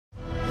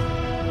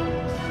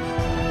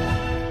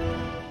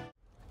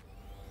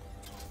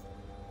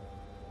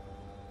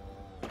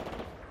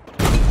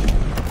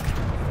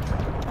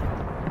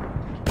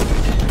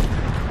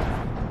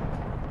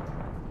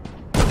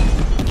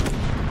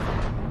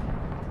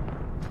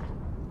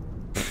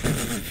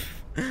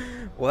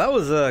Well, that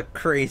was a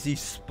crazy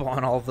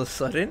spawn all of a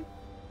sudden.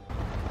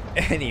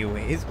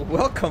 Anyways,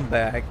 welcome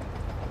back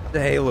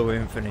to Halo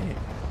Infinite.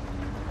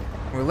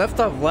 We left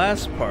off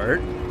last part.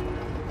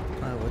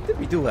 What did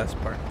we do last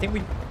part? I think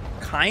we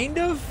kind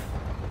of,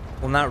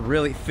 well, not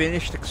really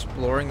finished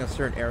exploring a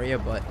certain area,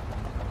 but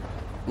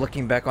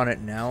looking back on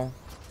it now,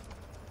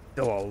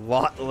 still a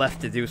lot left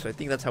to do, so I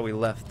think that's how we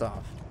left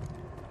off.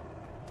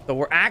 So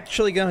we're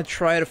actually gonna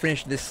try to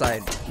finish this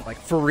side, like,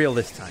 for real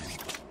this time.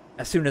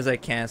 As soon as I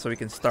can, so we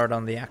can start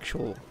on the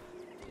actual,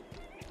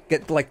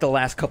 get like the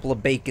last couple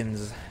of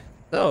bacons.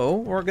 So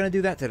we're gonna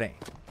do that today.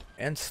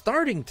 And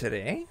starting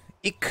today,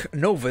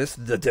 Novus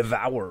the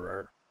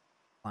Devourer,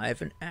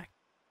 live and active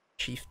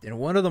chieftain,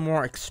 one of the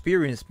more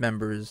experienced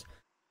members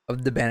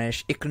of the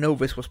Banished.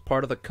 Novus was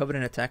part of the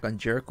Covenant attack on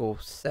Jericho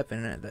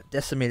 7 that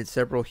decimated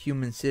several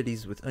human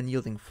cities with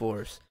unyielding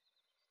force.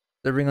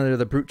 Serving under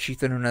the brute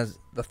chieftain known as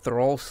the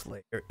Thrall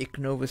Slayer,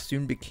 Novus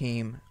soon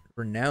became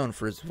renowned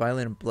for his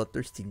violent and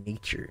bloodthirsty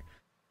nature,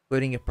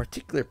 including a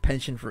particular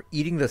penchant for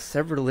eating the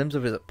severed limbs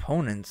of his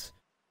opponents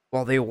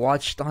while they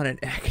watched on in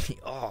agony.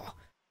 Oh,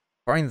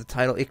 acquiring the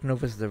title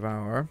Novus the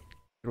Devourer,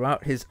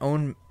 throughout his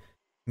own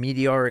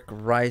meteoric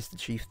rise, the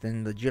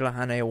chieftain, the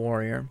Jilahane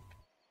warrior,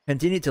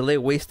 continued to lay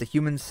waste to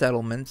human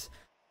settlements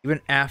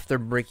even after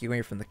breaking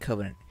away from the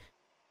Covenant.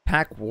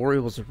 Pack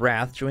Warrior's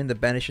Wrath joined the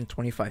Banished in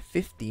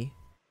 2550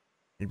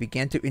 and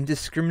began to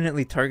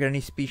indiscriminately target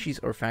any species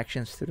or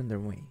faction stood in their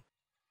way.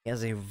 He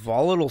has a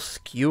volatile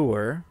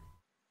skewer,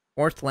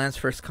 4th lance,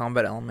 1st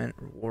combat element,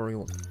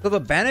 warrior. So the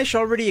Banished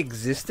already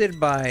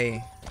existed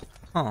by...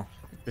 Huh,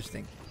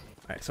 interesting.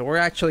 Alright, so we're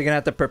actually gonna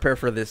have to prepare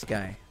for this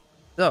guy.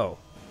 So,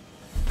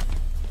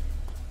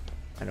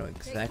 I know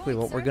exactly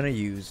what we're gonna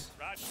use.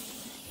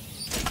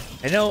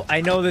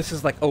 I know this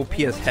is like OP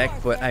as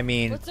heck, but I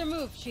mean,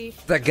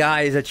 the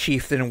guy is a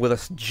chieftain with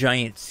a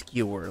giant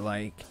skewer.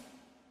 Like,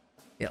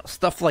 you know,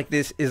 stuff like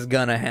this is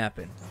gonna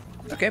happen.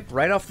 Okay,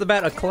 right off the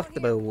bat, a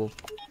collectible.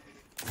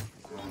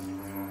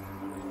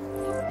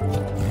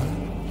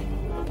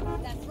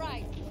 That's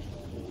right.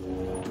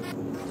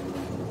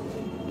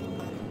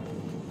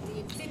 The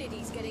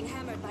Infinity's getting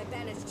hammered by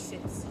Banished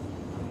ships.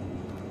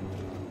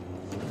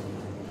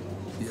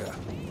 Yeah.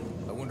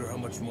 I wonder how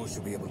much more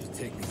she'll be able to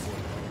take before.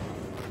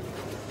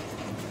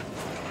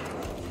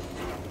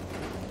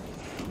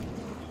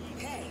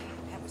 Hey,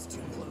 that was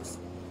too close.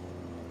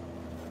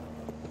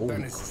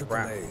 Banished triple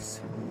A's.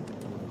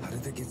 How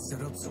did they get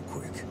set up so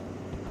quick?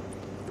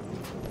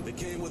 They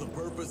came with a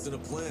purpose and a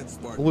plan,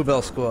 Spartan.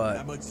 Bluebell Squad.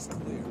 That much is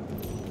clear.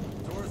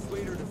 Taurus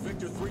leader to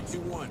Victor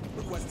 321,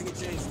 requesting a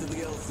change to the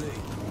LZ.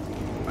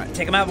 Alright,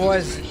 take him out,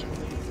 boys.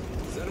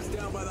 Set us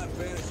down by that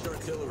Banished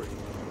artillery.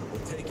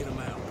 We're taking them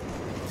out.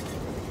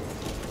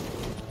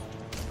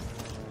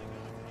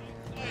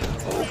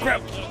 Oh,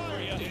 crap.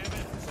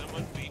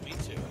 Someone beat me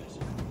to it.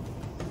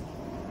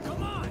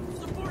 Come on,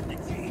 support the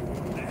team.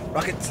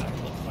 Rockets.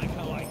 Looks like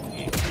how I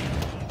feel.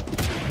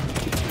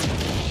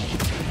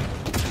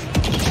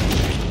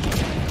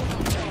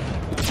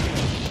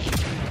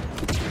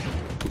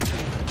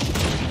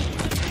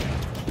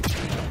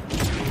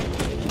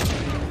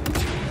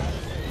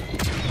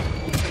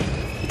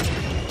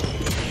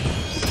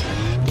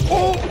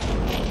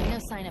 No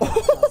sign of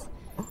Outposts.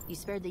 You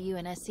spared the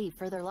UNSC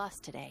further loss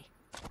today.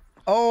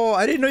 Oh,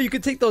 I didn't know you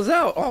could take those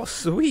out. Oh,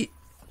 sweet.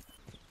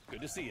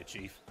 Good to see you,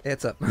 Chief. Hey,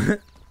 what's up?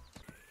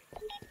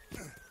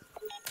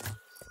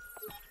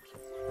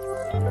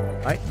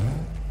 Alright.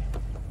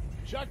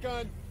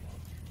 Shotgun.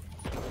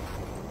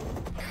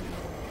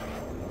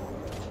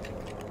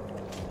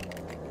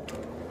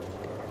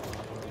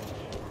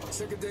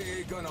 Second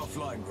day A gun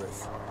offline,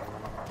 Griff.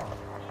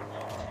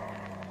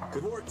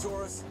 Good work,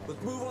 Taurus.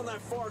 Let's move on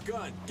that far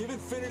gun. Give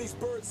Infinity's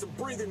birds some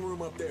breathing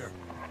room up there.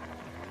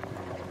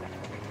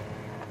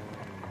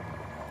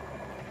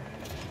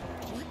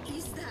 What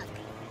is that?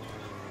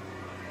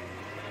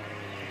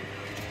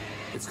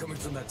 It's coming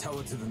from that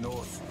tower to the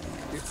north.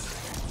 It's...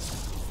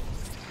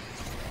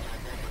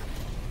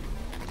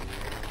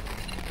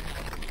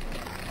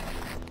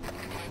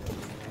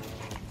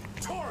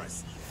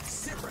 Taurus!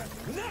 Sit rep,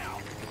 now!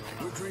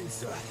 We're green,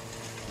 sir.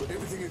 But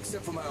everything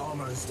except for my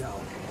armor is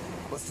down.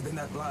 Must have been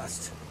that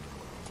blast.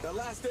 That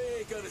last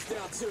AA gun is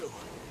down too.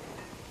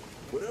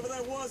 Whatever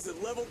that was,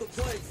 it leveled the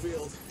playing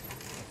field.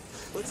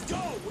 Let's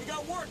go! We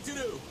got work to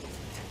do!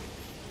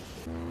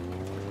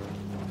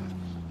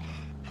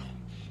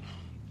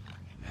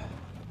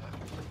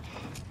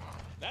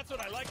 That's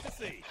what I like to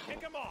see.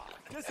 Kick him off.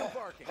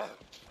 Disembarking.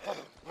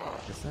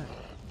 What's that?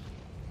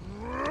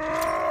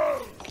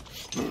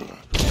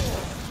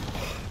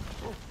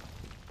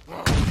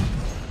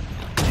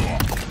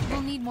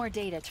 We'll need more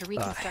data to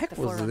reconstruct heck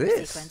the was Forerunner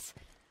this? sequence.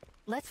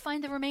 Let's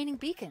find the remaining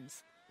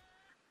beacons.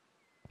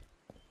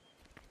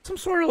 Some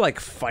sort of like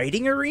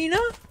fighting arena?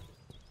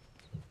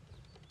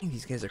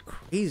 These guys are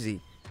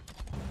crazy.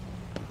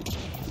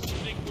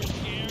 Think we're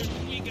scared?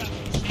 We got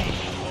the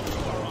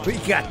chief. We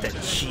got the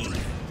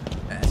chief.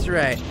 That's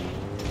right.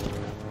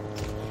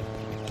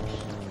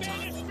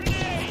 Banished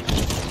grenade!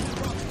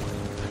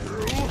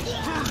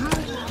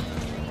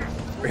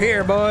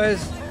 here,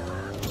 boys.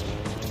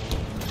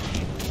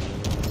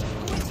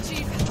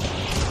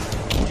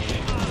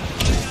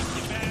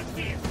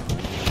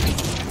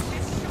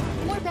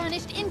 More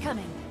banished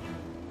incoming.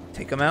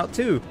 Take them out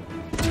too.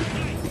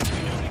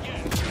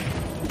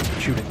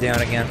 Shoot it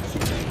down again.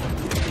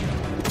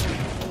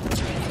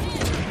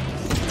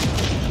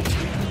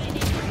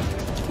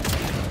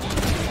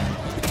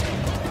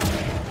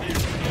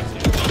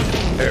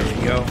 There we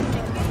go.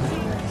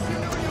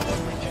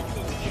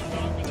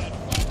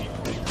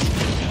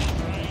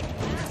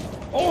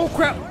 Oh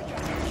crap!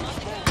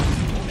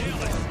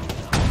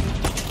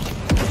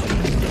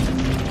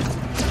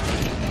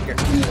 Here.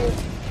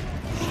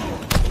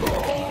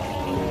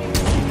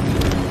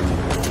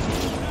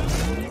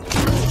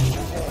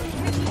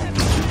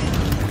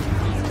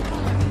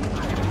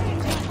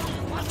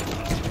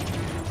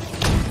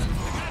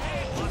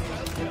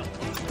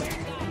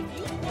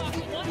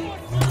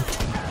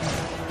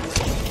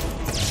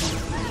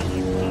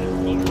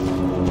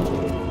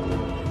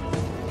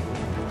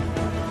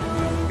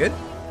 Good?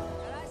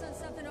 Got eyes on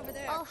something over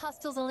there. All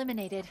hostiles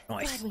eliminated.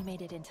 Nice. Glad we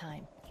made it in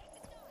time.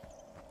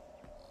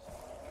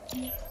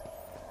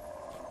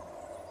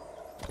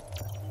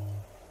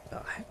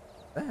 The heck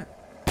is that?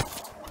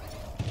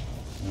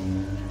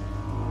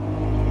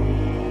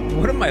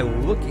 What am I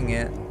looking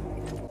at?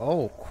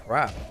 Oh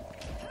crap.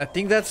 I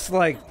think that's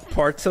like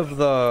parts of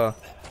the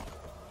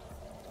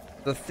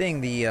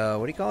thing, the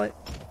what do you call it?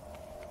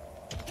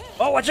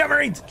 Oh, watch out,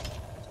 Marines! I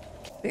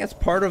think that's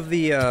part of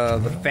the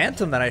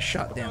Phantom that I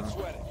shot down.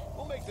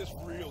 We'll make this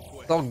real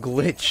quick. It's all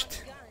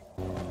glitched.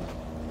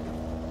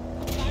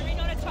 Firing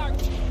on a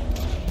target.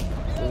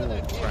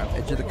 Oh crap,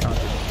 edge of the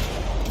continent.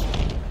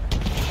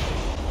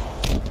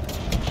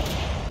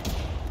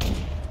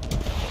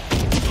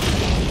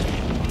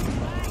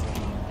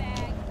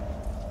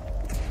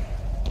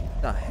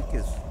 The heck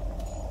is...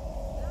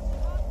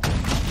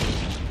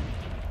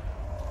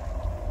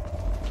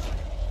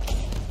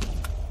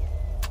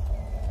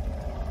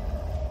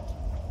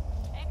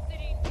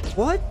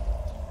 What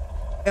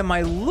am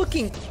I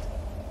looking?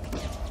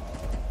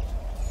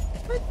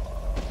 What?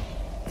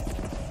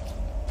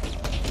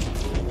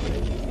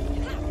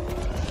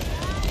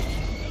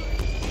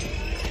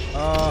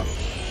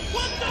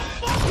 What the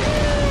fuck?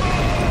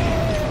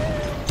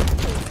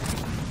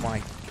 My.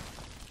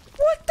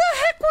 What the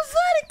heck was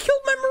that? It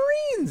killed my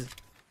Marines.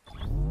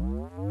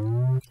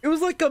 It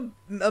was like a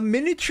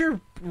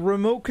miniature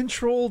remote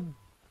controlled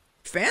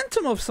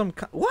Phantom of some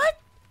kind. What?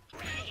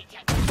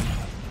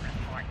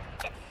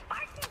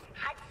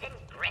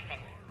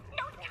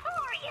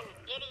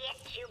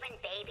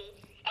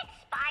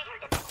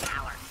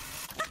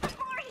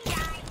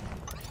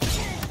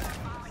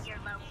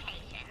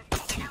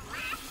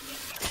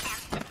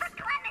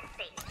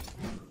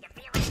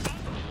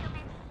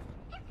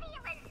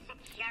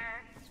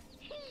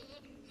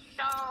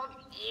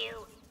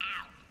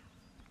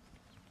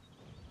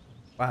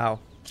 Wow.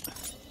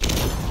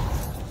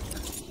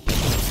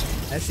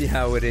 I see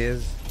how it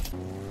is.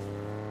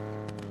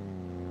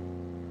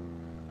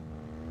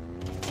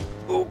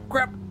 Oh,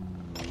 crap.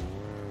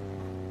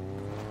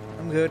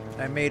 I'm good.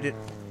 I made it.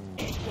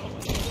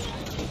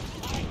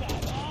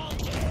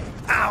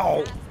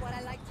 Ow! That's what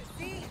I like to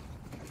see.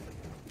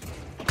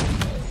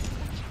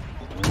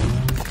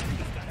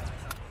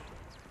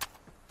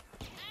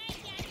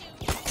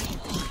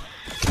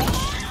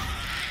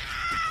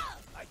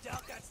 I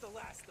doubt that's the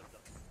last of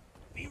them.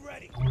 Be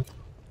ready.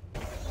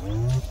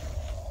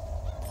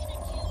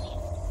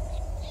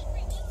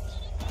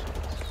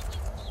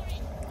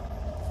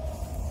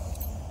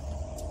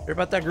 Hear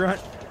about that,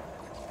 grunt?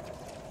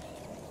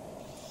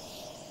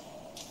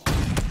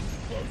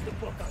 Close the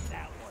book on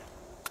that one.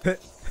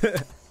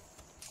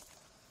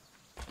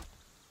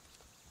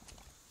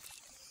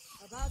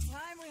 About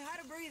time we had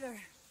a breather.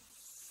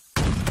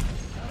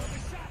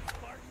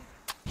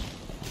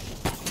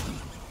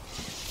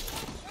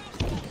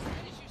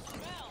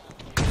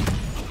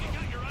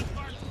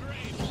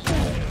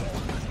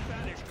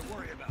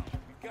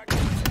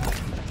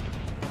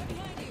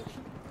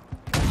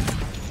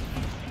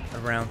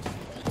 Around.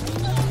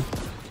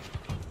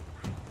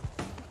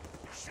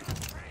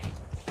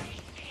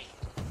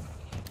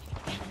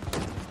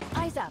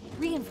 Eyes up.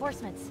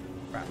 Reinforcements.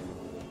 Crap.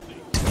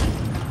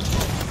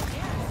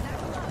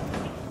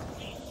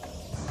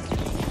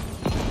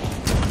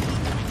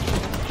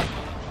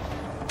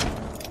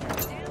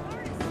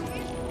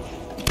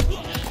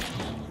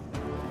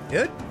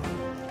 Good.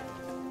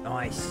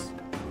 Nice.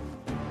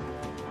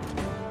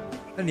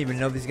 I didn't even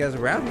know these guys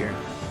were out here.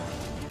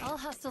 All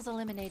hostiles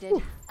eliminated.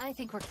 I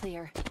think we're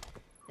clear.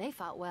 They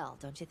fought well,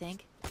 don't you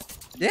think?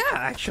 Yeah,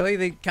 actually,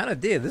 they kind of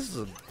did. This is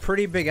a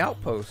pretty big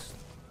outpost.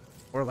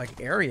 Or,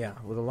 like, area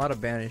with a lot of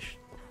banished.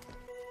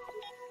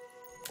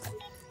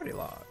 Pretty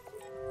lot.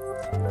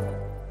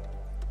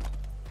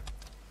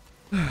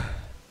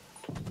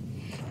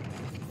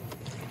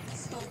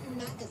 Spartan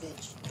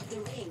Makovich, the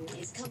ring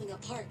is coming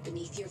apart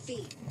beneath your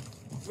feet.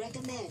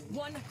 Recommend.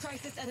 One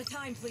crisis at a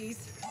time,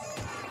 please.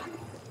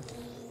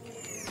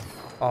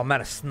 Oh, I'm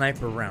out of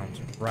sniper rounds.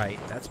 Right,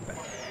 that's bad.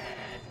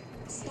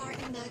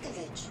 Spartan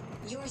Makovich,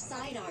 your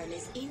sidearm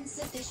is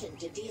insufficient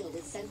to deal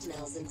with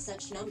sentinels in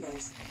such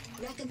numbers.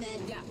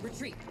 Recommend... Yeah,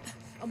 retreat.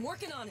 I'm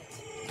working on it.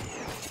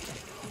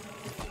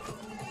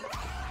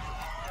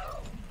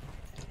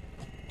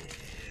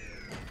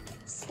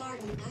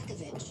 Spartan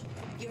Makovich,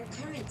 your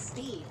current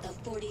speed of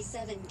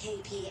 47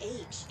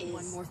 kph is...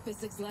 One more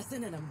physics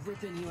lesson and I'm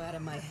ripping you out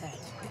of my head.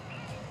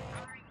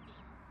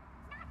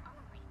 Not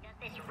only does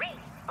this rig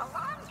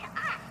belong to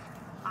us,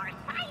 our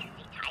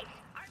sciencey types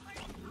are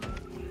learning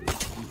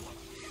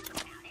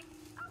about it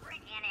over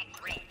at Annex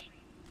Ridge.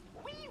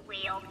 We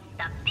wield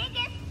the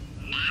biggest,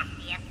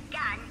 nastiest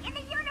gun in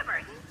the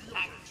universe,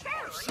 and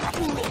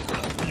soon we can learn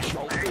how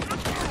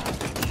to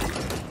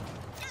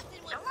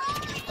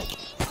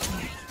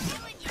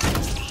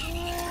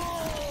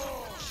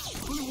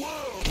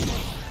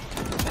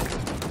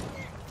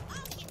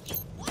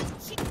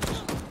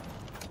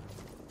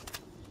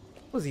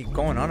What was he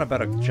going on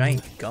about a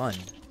giant gun?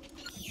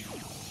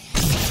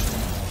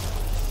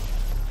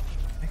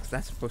 What's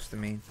that supposed to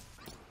mean?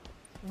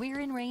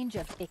 We're in range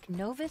of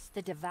Ichnovis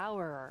the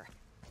Devourer.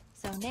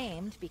 So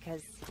named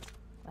because,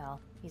 well,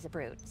 he's a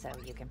brute, so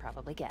you can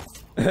probably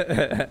guess.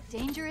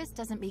 Dangerous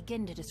doesn't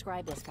begin to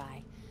describe this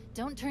guy.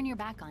 Don't turn your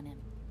back on him.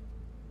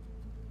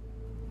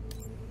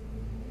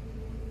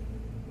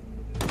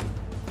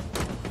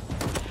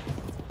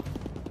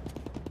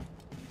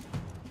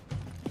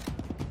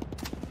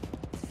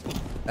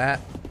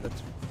 That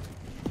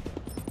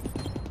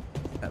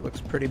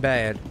looks pretty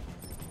bad.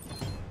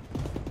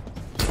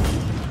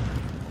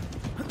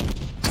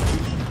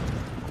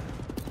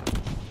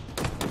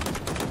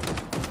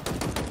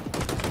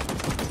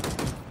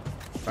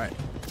 Right.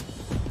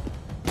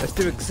 Let's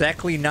do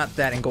exactly not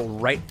that and go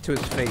right to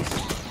his face.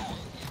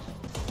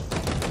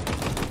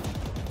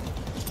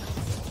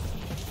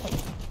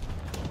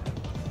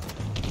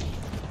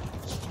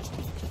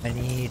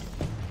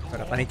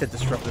 I need to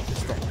disrupt the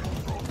pistol.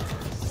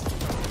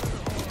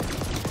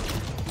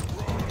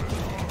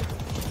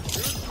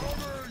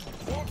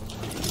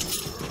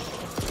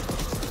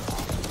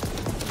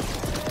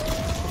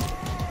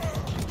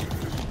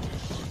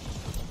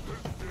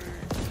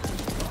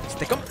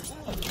 Stick him.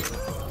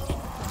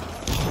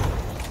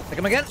 Stick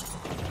him again.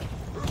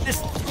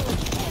 This.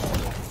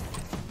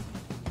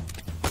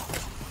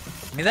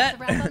 Give me that.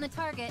 That's a wrap on the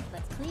target.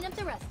 Let's clean up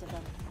the rest of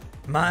them.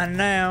 Mine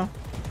now.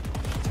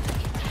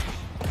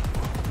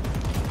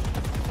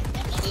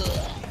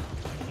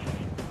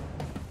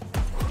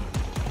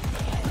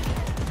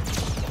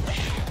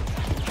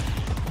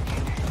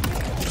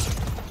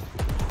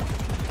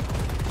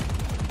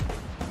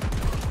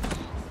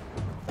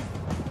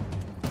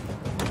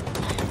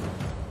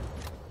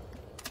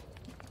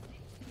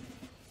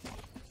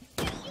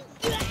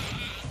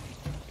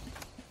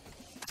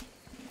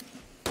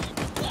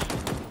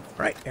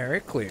 Right, area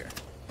clear.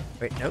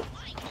 Wait, nope.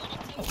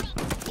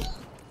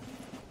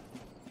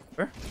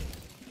 Where?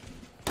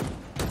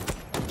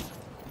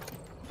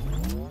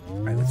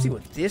 Alright, let's see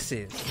what this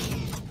is.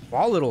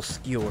 Wall little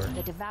skewer.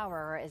 The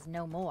Devourer is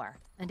no more.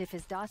 And if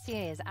his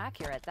dossier is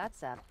accurate,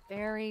 that's a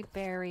very,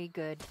 very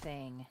good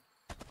thing.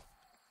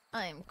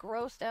 I'm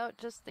grossed out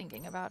just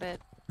thinking about it.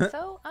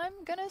 So I'm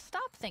gonna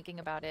stop thinking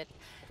about it.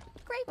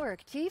 Great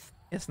work, Chief.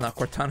 It's not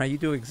Cortana, you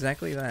do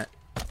exactly that.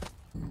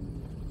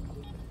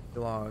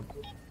 Log.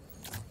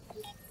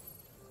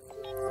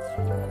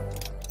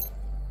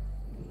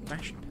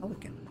 Smashed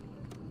pelican.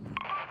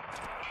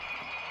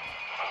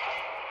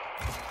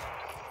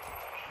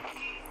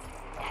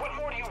 What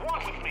more do you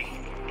want with me?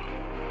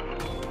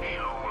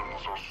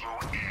 Humans are so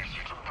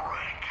easy to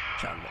break.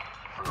 Chamba.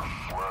 Their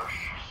flesh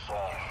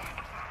soft,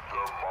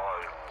 their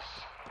minds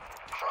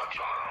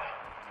fragile.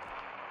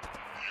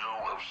 You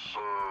have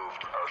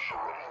served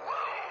Asheron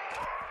well.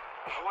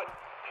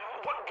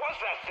 What was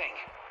that thing?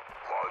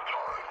 My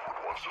kind would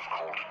once have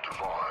called it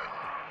divine.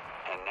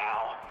 And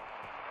now?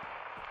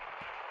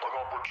 An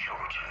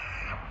opportunity.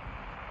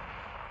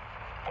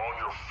 On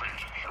your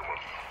feet,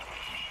 human.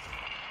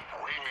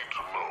 We need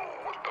to know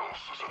what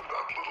else is in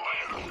that little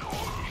head of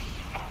yours.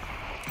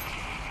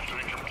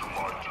 Take him to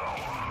my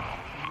tower.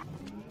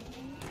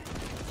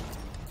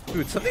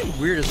 Dude, something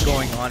weird is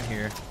going on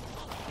here.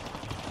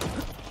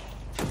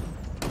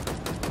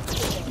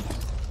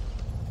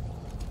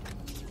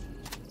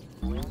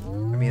 I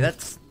mean,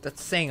 that's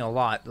saying a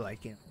lot.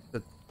 Like, you know,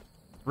 the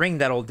ring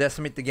that'll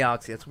decimate the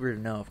galaxy, that's weird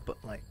enough. But,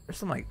 like, there's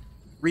some, like,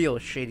 real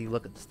shady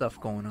looking stuff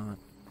going on.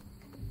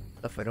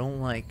 Stuff I don't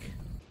like.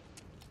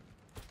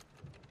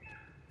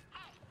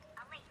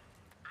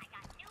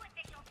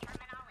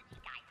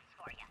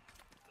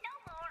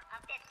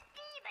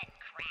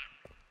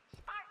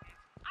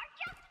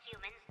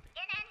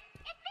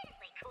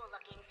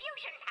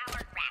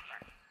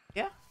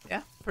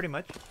 Yeah, pretty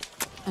much.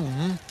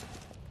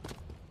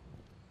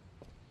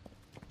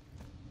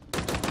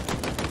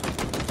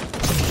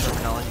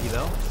 Terminology,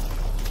 though.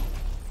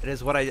 It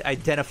is what I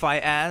identify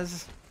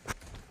as.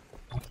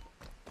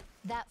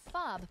 That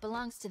fob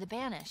belongs to the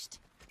Banished.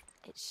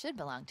 It should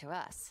belong to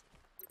us.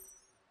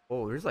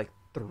 Oh, there's like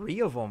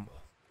 3 of them.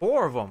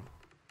 4 of them.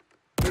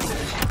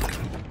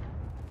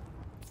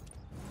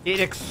 It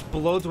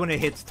explodes when it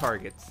hits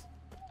targets.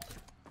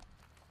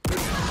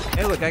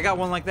 Hey, look, I got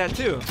one like that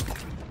too.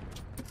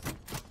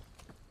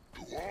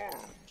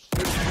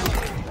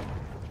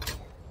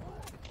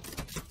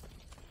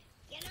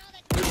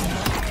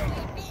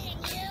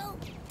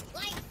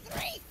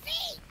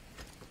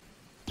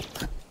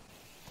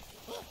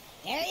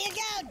 There you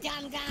go,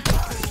 dumb guy.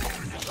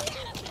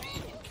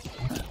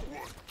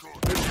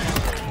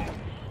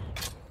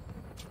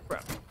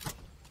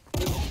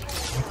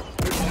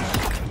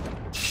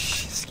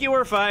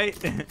 Skewer fight.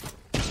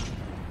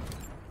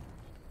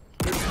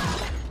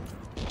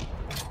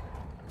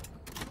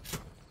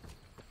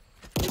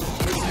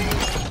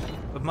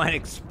 But mine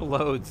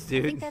explodes,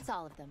 dude. I think that's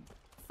all of them.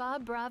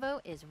 Fob Bravo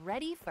is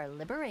ready for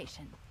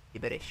liberation.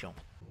 Liberation.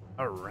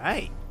 All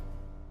right.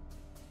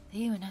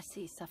 The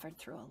UNSC suffered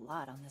through a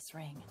lot on this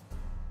ring.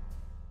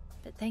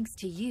 But thanks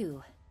to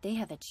you, they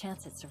have a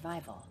chance at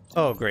survival.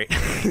 Oh, great.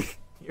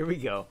 Here we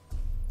go.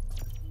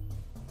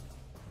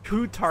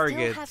 2 targets.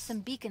 Still have some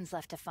beacons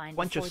left to find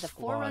Bunch before of the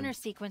squad. Forerunner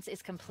sequence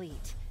is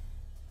complete.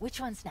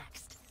 Which one's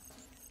next?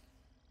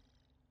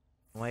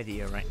 No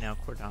idea right now,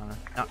 Cortana.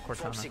 Not Smoke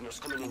Cortana. signals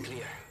coming in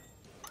clear.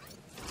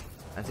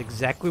 That's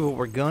exactly what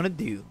we're gonna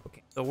do.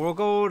 Okay, so we'll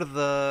go to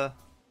the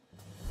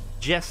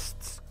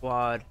Jest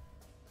squad.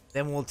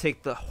 Then we'll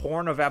take the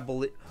Horn of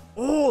Abolition.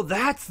 Oh,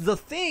 that's the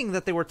thing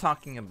that they were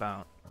talking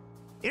about.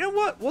 You know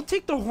what? We'll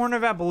take the Horn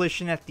of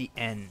Abolition at the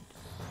end.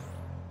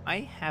 I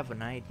have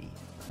an idea.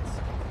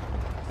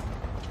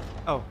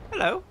 Oh,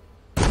 hello.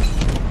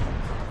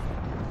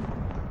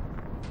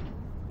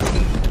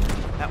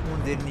 That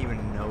one didn't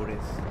even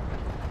notice.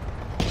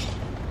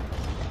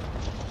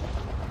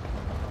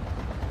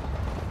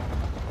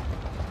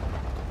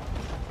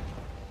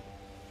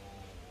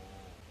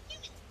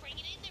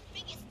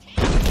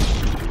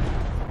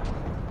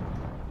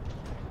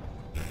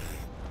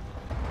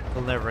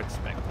 They'll never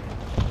expect it.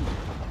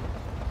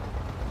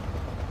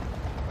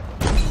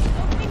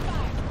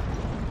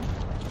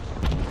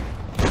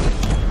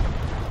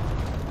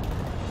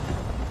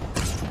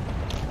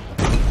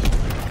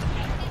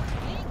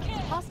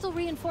 Hostile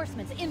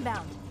reinforcements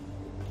inbound.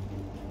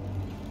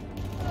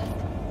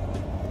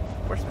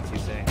 Reinforcements, you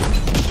say?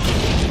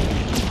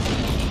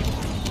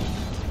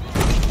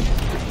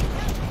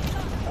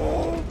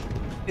 Oh,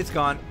 it's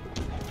gone.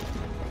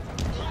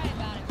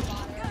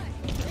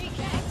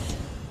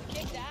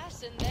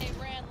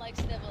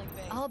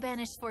 All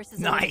banished forces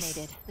Nice.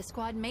 eliminated. The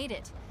squad made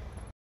it.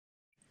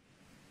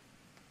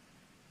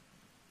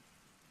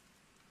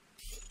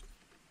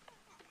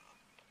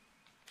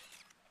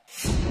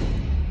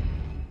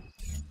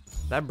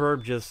 That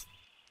burb just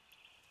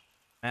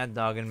mad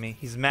dogging me.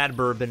 He's mad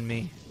burbing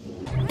me.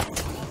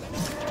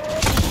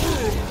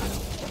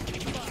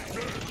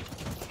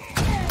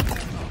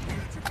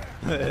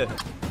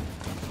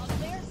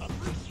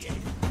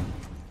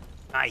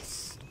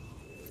 Nice.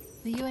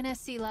 The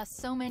UNSC lost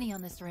so many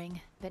on this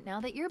ring, but now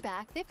that you're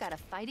back, they've got a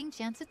fighting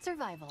chance at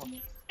survival.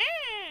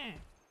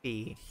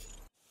 B.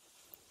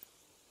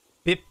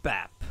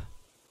 Bip-Bap.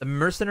 The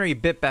mercenary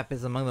Bip-Bap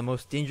is among the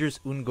most dangerous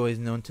Ungoys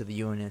known to the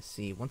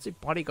UNSC. Once a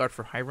bodyguard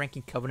for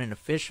high-ranking Covenant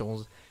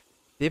officials,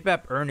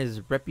 Bip-Bap earned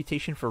his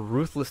reputation for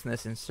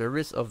ruthlessness in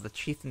service of the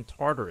chieftain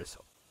Tartarus.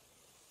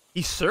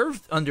 He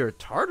served under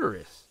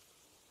Tartarus.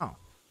 Oh.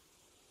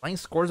 Slaying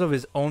scores of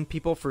his own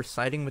people for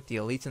siding with the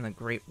elites in the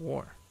Great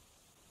War.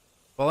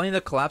 Following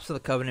the collapse of the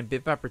Covenant,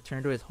 Bip-Bap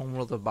returned to his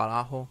homeworld of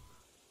Barajo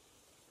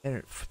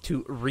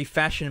to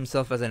refashion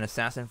himself as an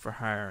assassin for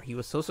hire. He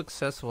was so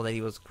successful that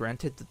he was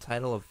granted the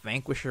title of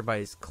Vanquisher by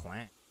his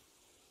clan.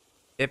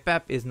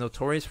 Bip-Bap is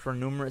notorious for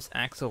numerous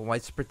acts of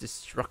widespread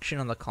destruction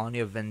on the colony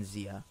of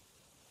Venzia.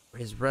 For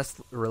his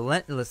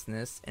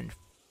relentlessness and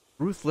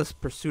ruthless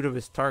pursuit of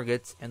his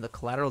targets, and the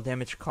collateral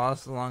damage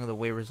caused along the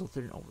way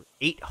resulted in over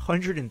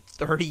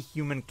 830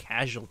 human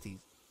casualties.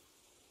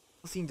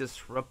 Pulsing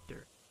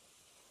Disruptor.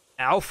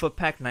 Alpha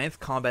Pack 9th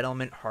Combat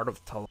Element, Heart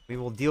of Tulum. We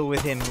will deal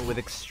with him with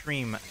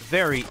extreme,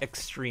 very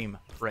extreme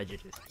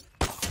prejudice.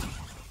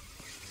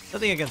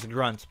 Nothing against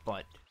grunts,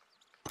 but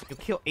you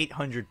kill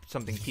 800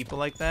 something people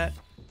like that?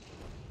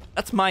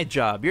 That's my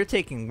job. You're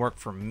taking work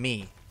from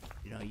me.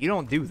 You know, you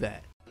don't do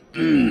that. If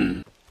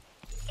it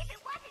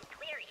wasn't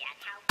clear yet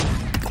how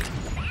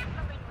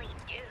bafflingly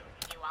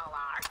doomed you all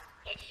are,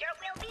 it sure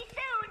will be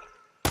soon.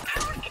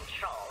 Our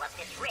control of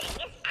this ring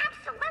is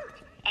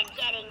absolute, and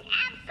getting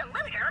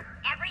absoluter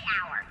every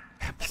hour.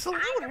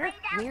 Absoluter?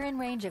 We're in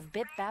range of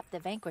Bip-Bap the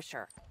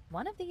Vanquisher,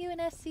 one of the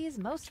UNSC's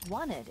most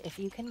wanted, if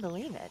you can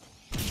believe it.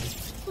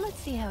 Let's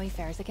see how he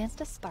fares against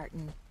a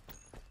Spartan.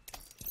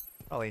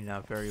 Probably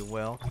not very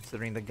well,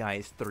 considering the guy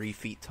is 3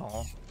 feet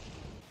tall.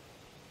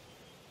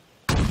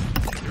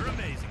 You're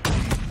amazing.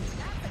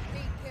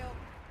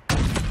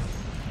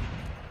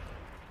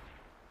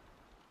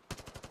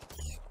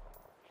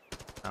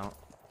 Out.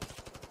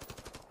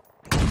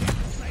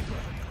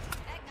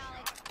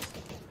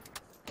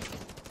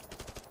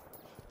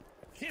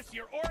 Kiss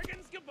your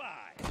organs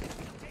goodbye.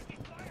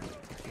 Taking fire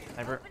over here.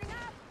 Never.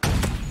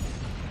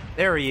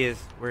 There he is.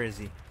 Where is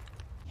he?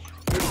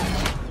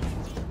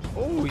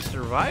 Oh, he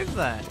survived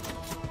that.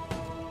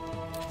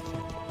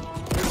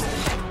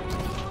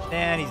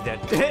 And he's dead.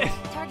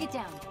 Target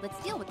down.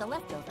 Let's deal with the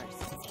leftovers.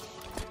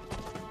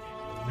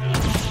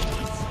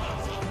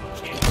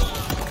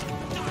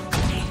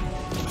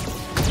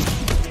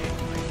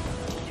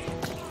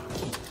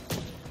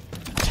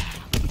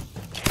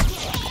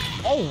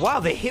 Oh wow,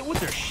 they hit with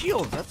their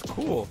shields. That's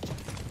cool.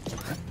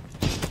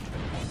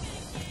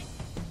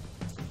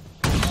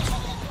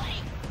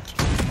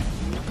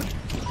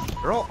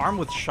 They're all armed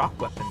with shock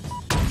weapons.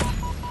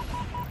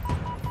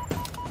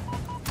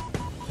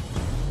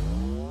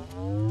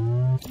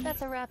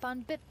 That's a wrap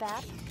on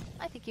Bitbat.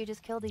 I think you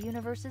just killed the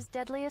universe's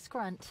deadliest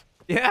grunt.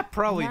 Yeah,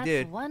 probably That's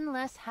did. one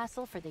less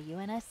hassle for the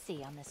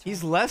UNSC on this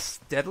He's one. less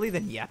deadly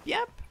than Yap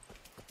Yap?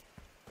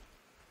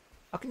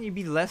 How can you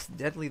be less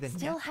deadly than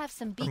Still Yap? have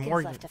some Or beacons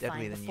more left to deadly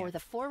find than before Yap? the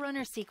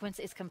Forerunner sequence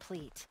is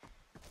complete.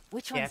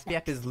 Which one's Yap next?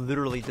 Yap is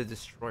literally the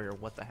destroyer.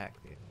 What the heck,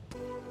 dude?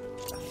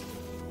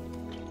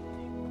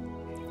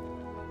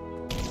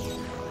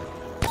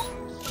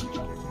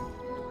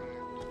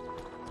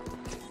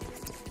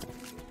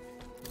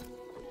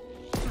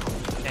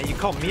 Yeah, you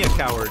called me a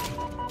coward.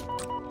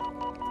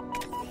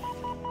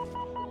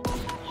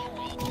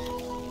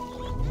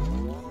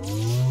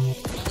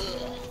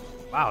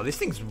 Wow, this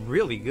thing's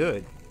really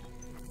good.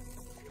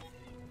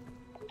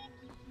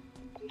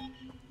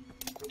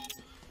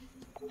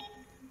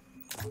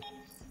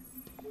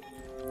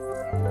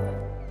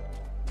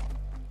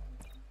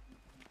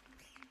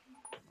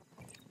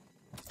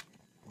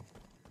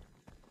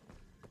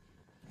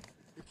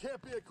 It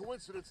can't be a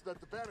coincidence that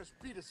the Banished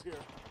beat us here.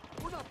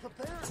 We're not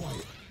prepared.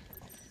 Quiet.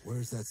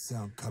 Where's that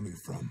sound coming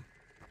from?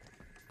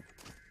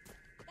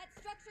 That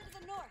structure to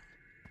the north.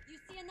 You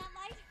see in that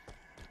light?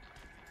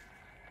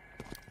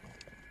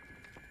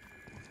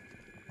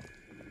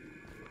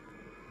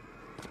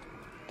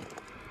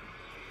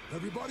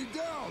 Everybody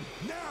down,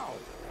 now!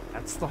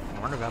 That's the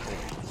horn of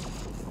Abolition.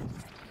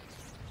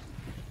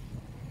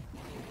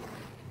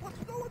 What's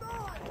going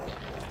on?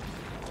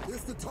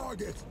 It's the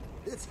target.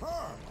 It's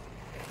her.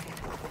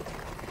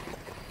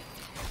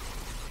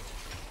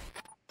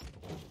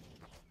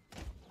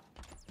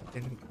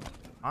 In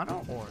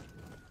Ano or?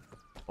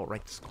 Oh,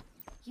 right.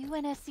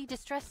 UNSC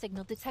distress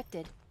signal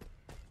detected.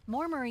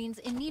 More Marines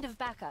in need of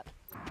backup.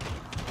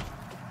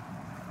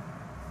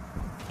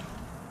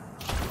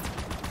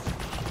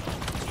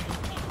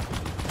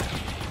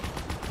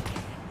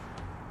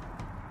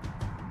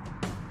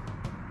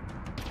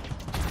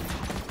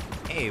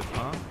 Cave,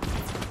 huh?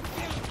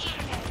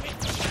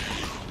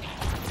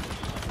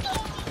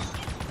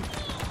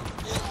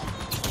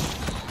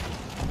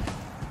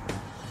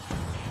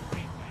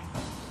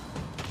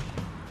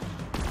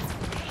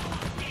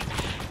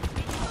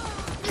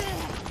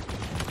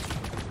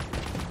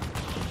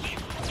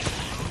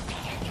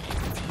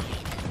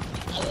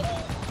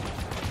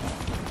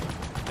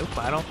 Nope,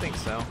 I don't think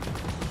so.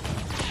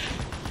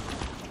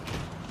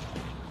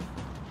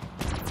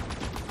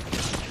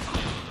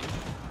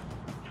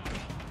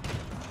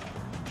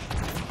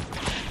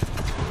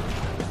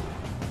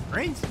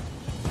 Marines?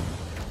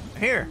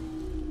 Here.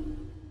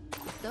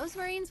 Those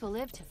Marines will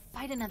live to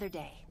fight another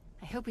day.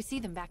 I hope we see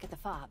them back at the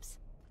FOBs.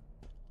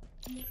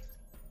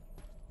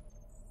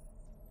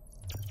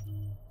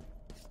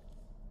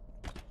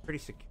 Pretty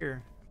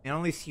secure. I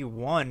only see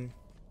one.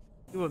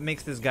 See what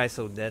makes this guy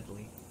so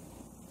deadly.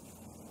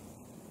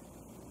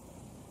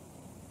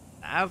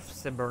 Av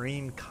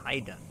Sebarim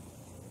Kaidan.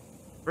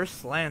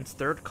 First Lance,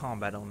 third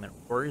combat element,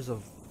 Warriors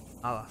of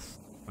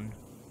Alaston.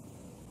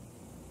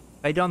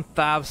 Kaidan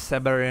Thav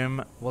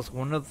Sebarim was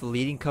one of the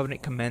leading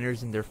Covenant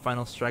commanders in their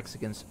final strikes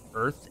against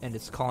Earth and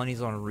its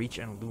colonies on Reach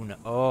and Luna.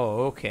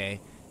 Oh,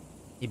 okay.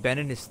 He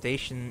abandoned his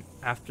station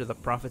after the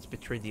Prophets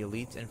betrayed the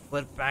elites and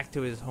fled back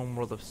to his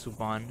homeworld of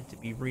Suban to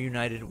be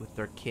reunited with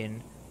their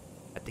kin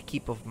at the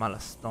Keep of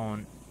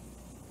Malaston.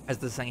 As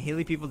the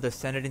Sangheli people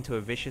descended into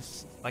a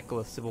vicious cycle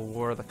of civil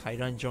war, the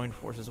Kaidan joined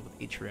forces with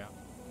Atria.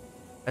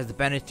 As the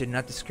Banished did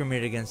not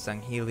discriminate against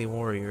Sangheli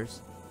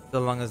warriors,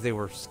 so long as they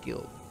were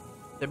skilled.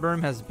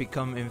 Sebarim has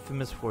become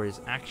infamous for his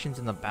actions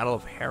in the Battle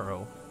of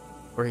Harrow,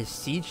 where his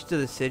siege to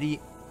the city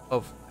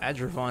of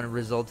Adravon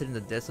resulted in the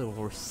deaths of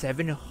over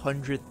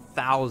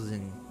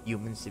 700,000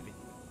 human civilians.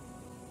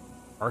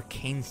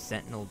 Arcane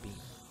Sentinel Beam.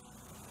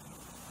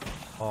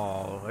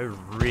 Oh, I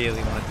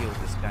really want to deal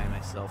with this guy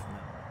myself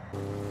now.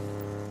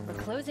 We're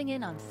closing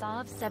in on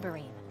Thav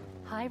Sebarim,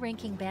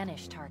 high-ranking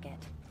Banished target.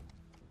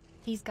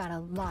 He's got a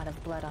lot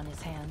of blood on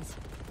his hands.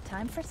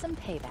 Time for some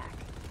payback.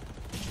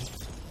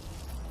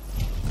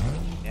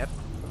 Yep.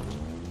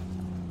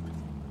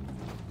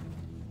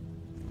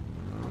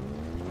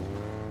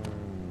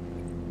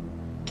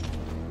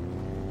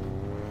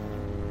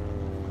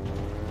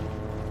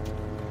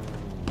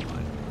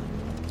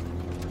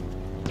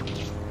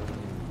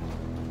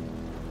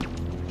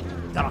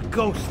 Got a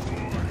ghost.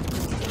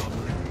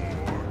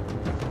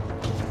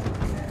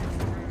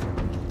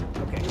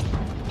 Okay.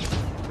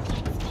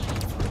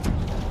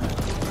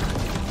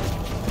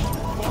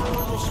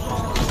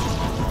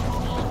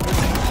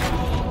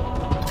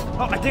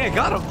 Oh, I think I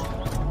got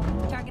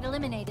him. Target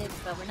eliminated,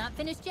 but we're not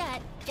finished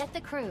yet. Get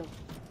the crew.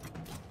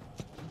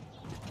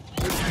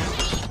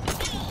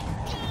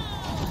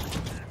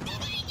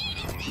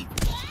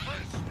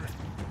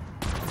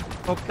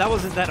 Oh, that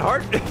wasn't that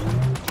hard.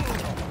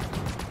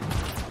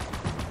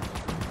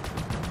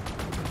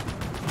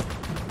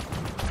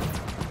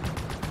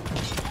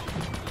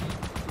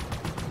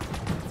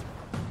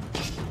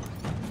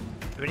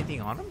 Do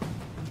anything on him?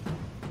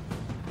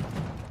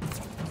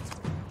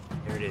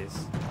 There it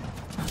is.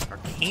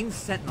 Arcane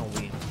Sentinel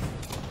Beam.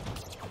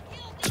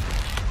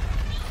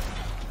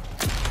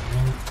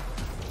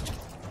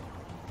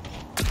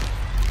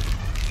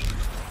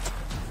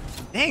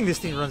 Dang, this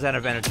thing runs out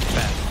of energy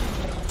fast.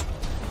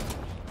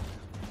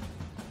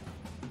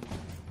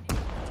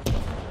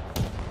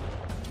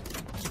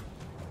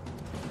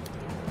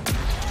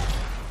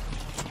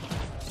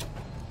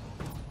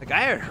 Like,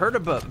 I had heard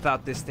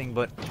about this thing,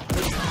 but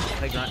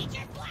like,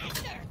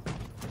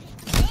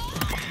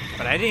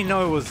 but I didn't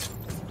know it was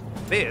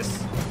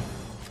this.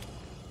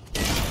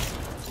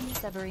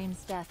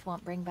 Severim's death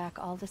won't bring back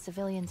all the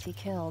civilians he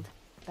killed,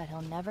 but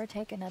he'll never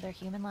take another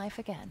human life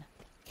again.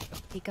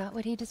 He got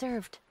what he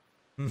deserved.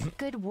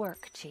 Good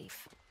work,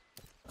 Chief.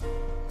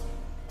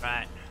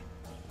 Right.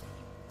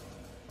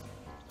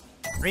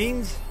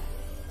 Marines,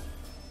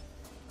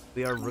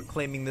 we are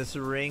reclaiming this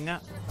ring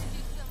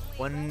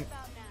one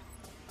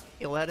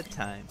kill at a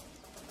time.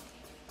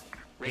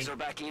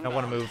 Razorback I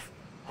want to move.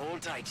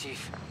 Hold tight,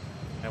 Chief.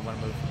 I want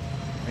to move.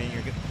 Marine,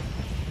 you're good.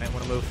 You might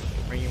want to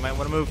move. Marine, you might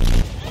want to move.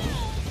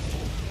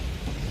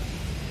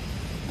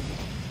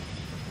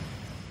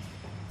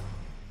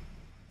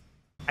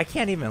 I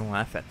can't even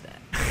laugh at that.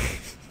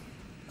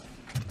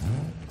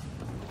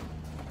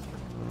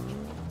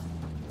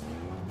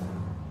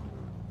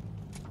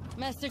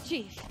 Master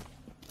Chief.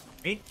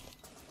 Marine?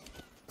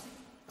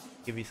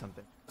 Give you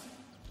something.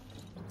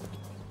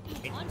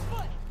 Marine. On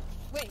foot.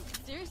 Wait,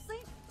 seriously?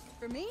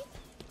 For me?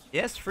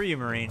 Yes, for you,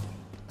 Marine.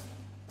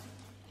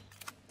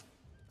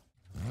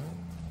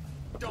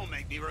 Don't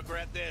make me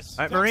regret this.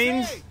 Alright,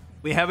 Marines,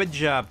 we have a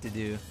job to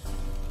do.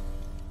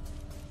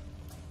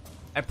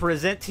 I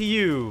present to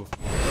you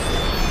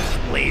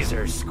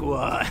Laser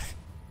Squad.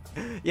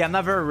 Yeah, I'm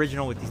not very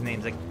original with these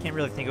names. I can't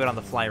really think of it on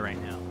the fly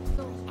right now.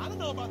 I don't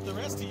know about the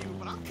rest of you,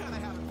 but I'm kind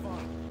of having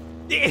fun.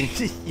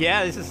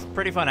 Yeah, this is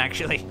pretty fun,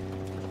 actually.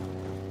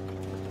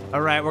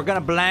 Alright, we're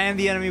gonna blind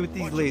the enemy with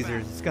these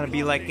lasers. It's gonna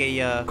be like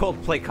a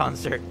Coldplay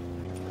concert.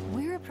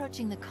 We're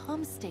approaching the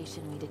comm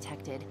station we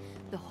detected.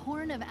 The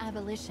Horn of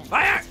Abolition.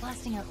 Fire! It's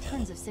blasting out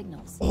tons of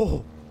signals.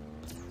 Oh!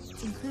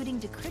 Including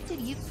decrypted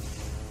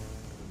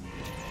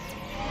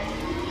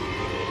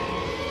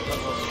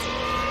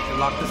They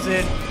locked us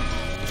in.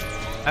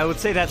 I would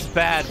say that's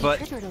bad, but...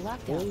 triggered a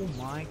lockdown. Oh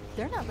my...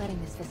 They're not letting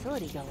this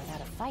facility go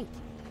without a fight.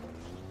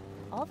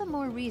 All the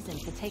more reason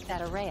to take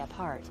that array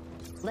apart.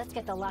 Let's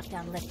get the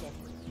lockdown lifted.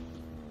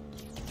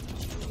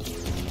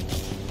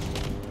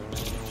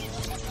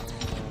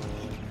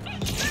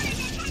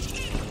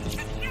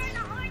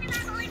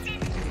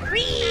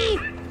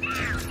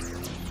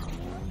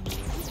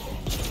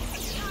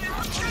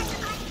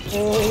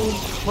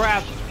 Oh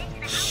crap!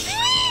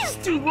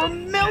 Jeez, dude, we're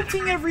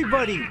melting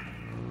everybody!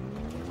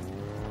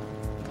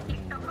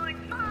 If the Lord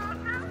falls,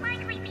 I'll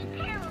likely be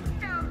killed,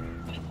 so,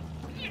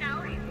 you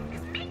know,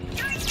 make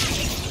sure you...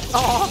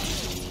 Oh!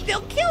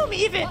 They'll kill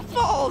me if it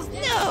falls!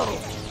 No!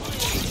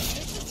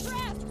 It's a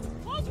trap!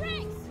 Hold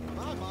ranks!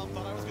 My mom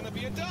thought I was gonna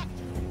be a duck.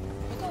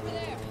 Look over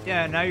there.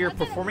 Yeah, now you're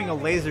performing a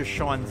laser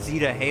show on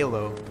Zeta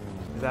Halo.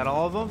 Is that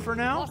all of them for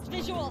now? Lost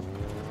visual.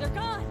 They're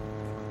gone.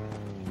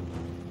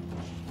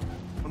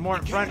 One more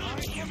in front.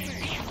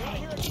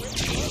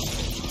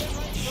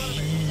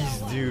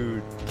 Jeez,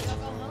 dude.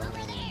 Over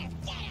there.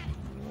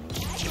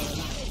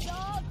 It's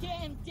all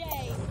damn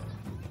day.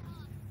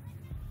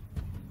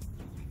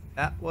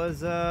 That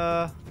was,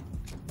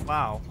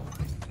 wow.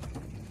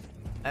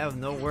 I have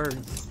no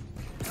words.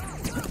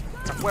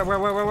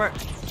 Where?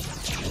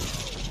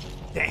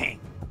 Dang.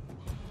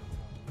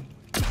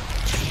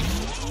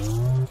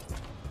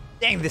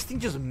 Dang, this thing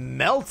just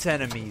melts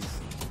enemies.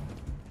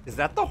 Is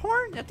that the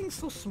horn? That thing's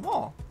so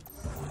small.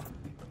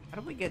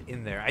 How do we get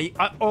in there? I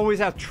always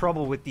have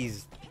trouble with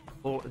these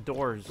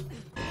doors.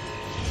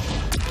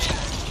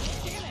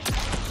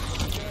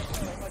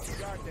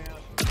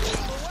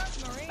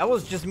 That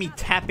was just me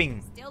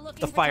tapping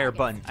the fire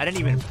button. I didn't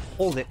even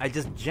hold it. I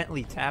just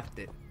gently tapped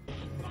it.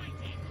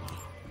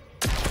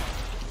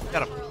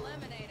 Got him.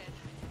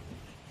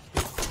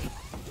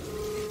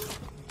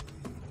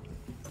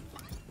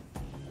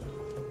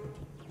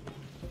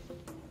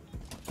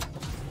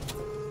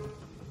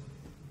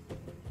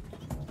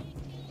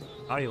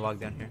 How do you log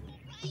down here?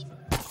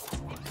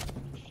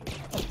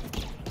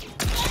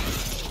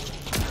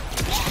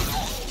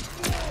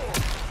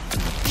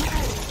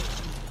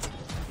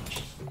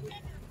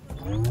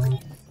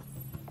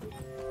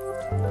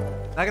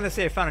 Not gonna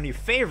say I found a new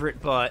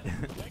favorite, but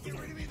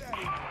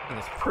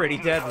it's pretty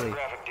deadly.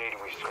 Graphic data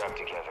we scrapped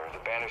together. The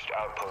Banished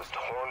Outpost,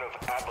 Horn of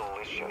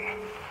Abolition.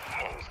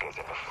 These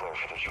guys have a flair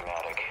for the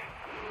dramatic.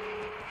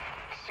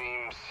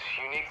 Seems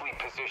uniquely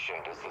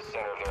positioned as the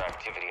center of their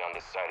activity on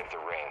this side of the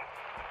ring.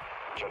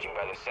 Judging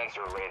by the sensor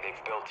array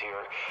they've built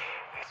here,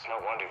 it's no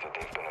wonder that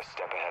they've been a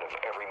step ahead of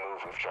every move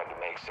we've tried to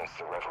make since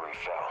the Reverie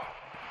fell.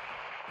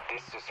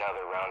 This is how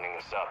they're rounding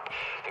us up.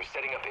 They're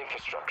setting up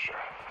infrastructure.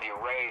 The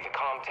array, the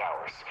comm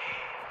towers.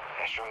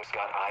 Escherum's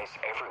got eyes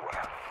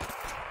everywhere.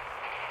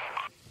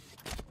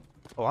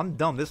 Oh, I'm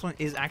dumb. This one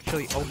is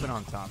actually open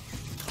on top.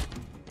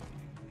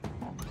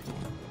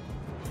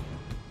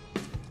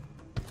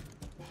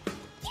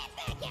 Get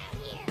back out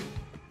here!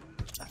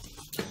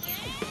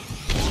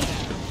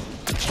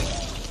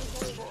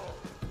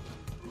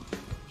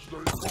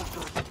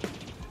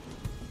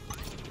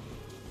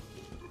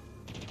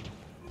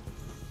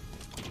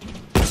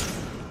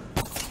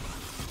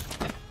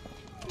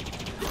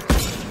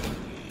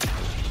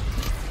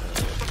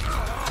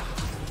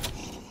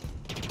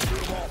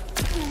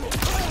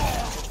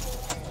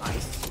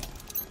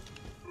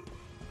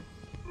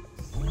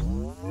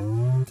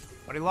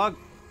 Buddy log.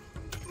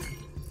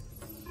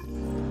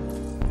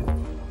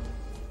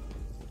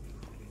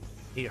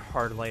 Need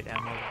hard light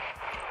ammo.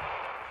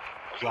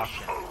 Block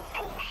This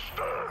outpost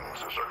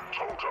stands as a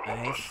totem of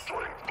the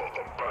strength of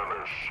the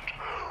Banished.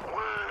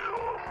 We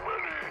are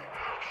many,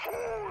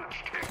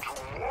 forged into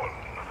one,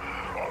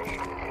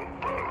 under the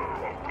banner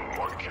of the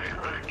mighty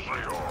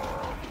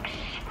patriarchs.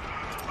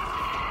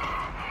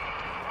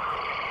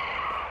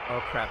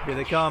 Oh crap, here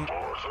they come.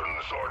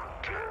 Spartans are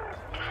dead.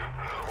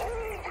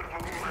 All that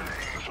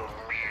remains are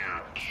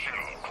mere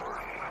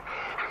children.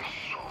 And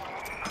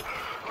soon,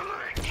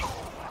 they too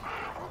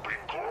will be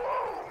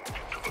ground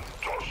into the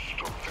dust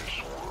of this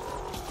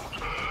world.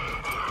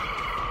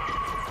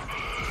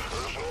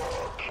 As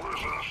our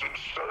presence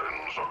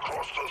extends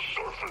across the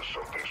surface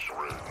of this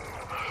ring,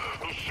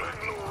 the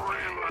signal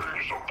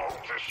relays about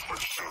this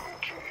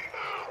vicinity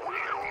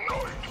will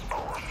unite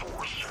our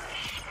forces.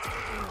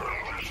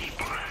 And this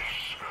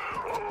place,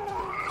 our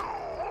new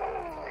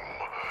home,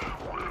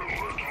 will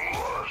at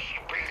last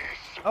be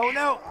secured. Oh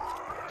no!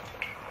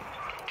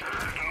 Did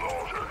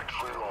not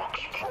Atriox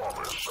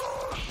promise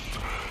us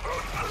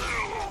that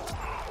Halo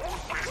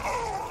would be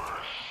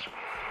ours?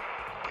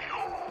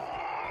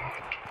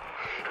 Behold,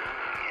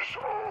 his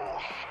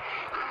oath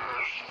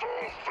is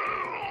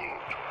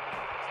fulfilled.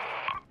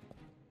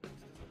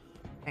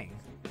 Dang.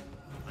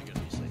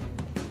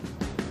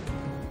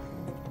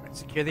 Alright,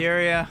 secure the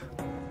area.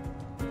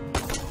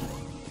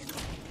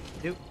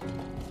 Dude.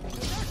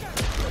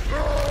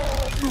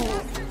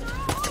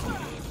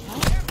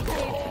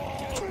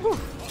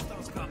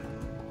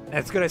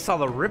 That's good. I saw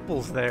the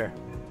ripples there.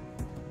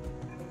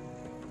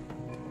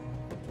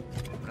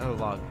 Another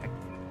log.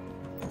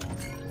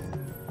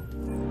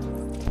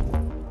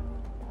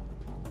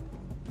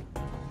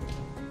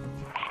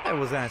 That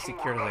wasn't as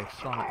secure as I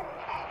thought.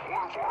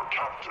 One of our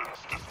captains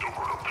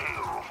discovered a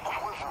pair of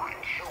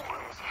quivering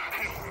humans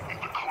hidden in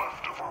the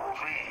cleft of a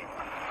ravine.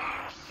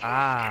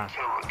 Ah,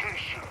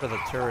 Interrogation for the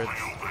turrets.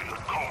 revealed they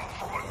had come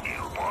from a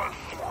nearby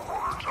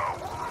Forerunner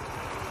tower.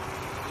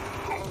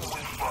 Though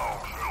we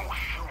found no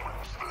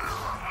humans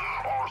there,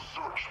 our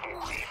search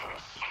bore even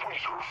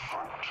sweeter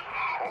fruit.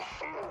 A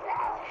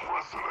Forerunner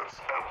resonance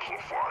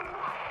amplifier.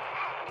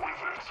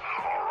 With it,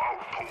 our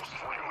outpost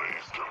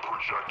relays can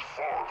project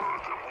farther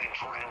than we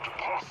dreamed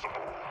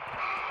possible.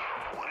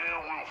 We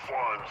will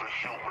find the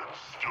humans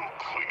still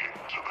clinging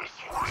to this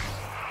ring,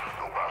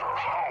 no matter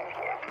how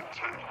long it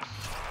takes.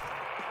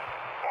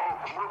 Our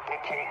grip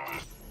upon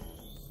this...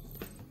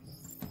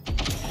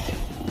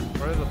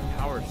 Where are the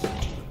powers?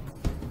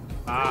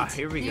 Ah,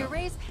 here we The go.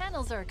 array's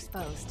panels are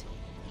exposed.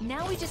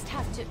 Now we just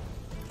have to...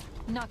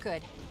 Not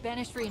good.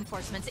 Banished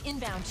reinforcements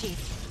inbound, Chief.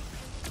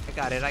 I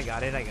got it, I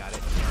got it, I got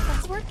it.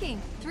 That's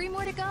working. 3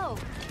 more to go.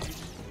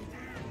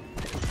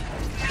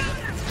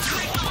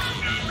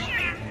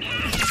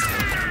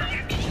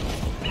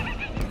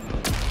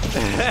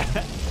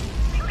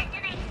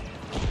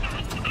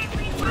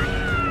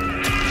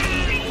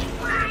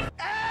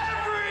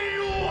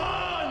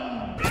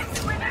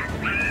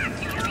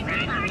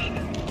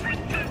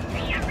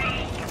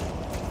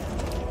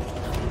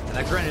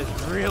 That grunt is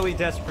really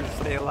desperate to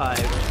stay alive.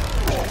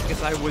 I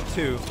guess I would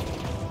too.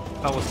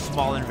 If I was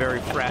small and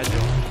very fragile.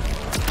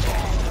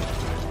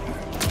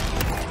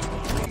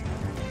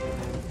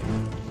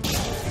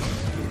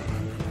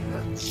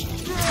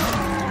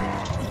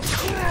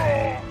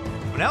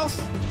 What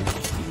else?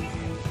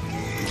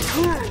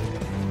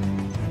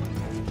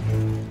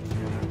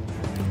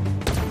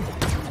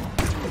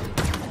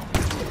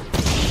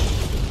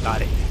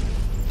 Got it.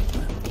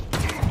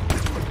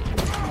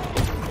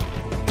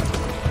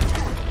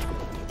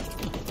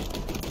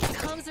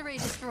 Comms array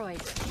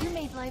destroyed. You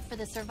made life for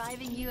the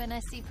surviving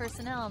UNSC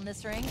personnel in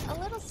this ring a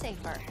little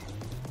safer.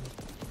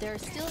 There are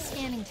still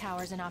scanning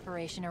towers in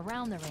operation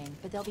around the ring,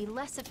 but they'll be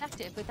less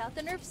effective without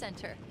the nerve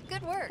center.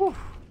 Good work. Whew.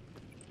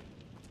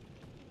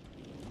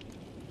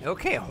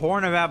 Okay,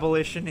 Horn of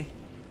Abolition.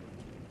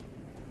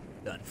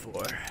 Done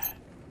for.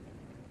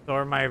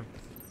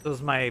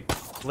 Those my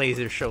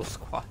laser show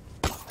squad.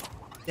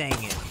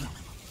 Dang it.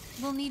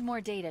 We'll need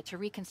more data to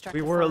reconstruct. We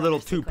the were a little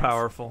Forerunner too sequence.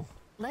 powerful.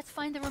 Let's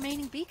find the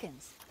remaining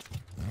beacons.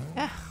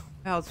 Yeah,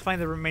 well, let's find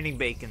the remaining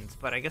bacons,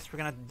 but I guess we're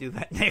gonna have to do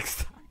that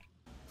next time.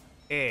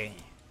 Okay.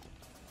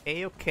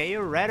 Okay,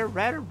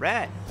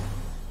 alright.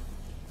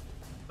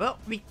 Well,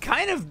 we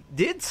kind of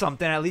did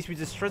something. At least we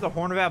destroyed the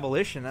Horn of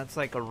Abolition. That's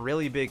like a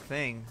really big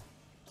thing.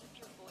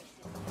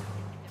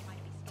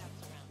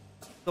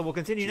 So we'll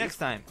continue next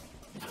time.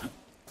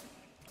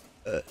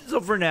 So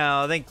for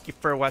now, thank you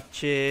for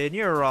watching.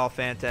 You're all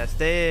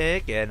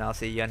fantastic, and I'll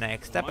see you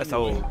next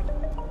episode.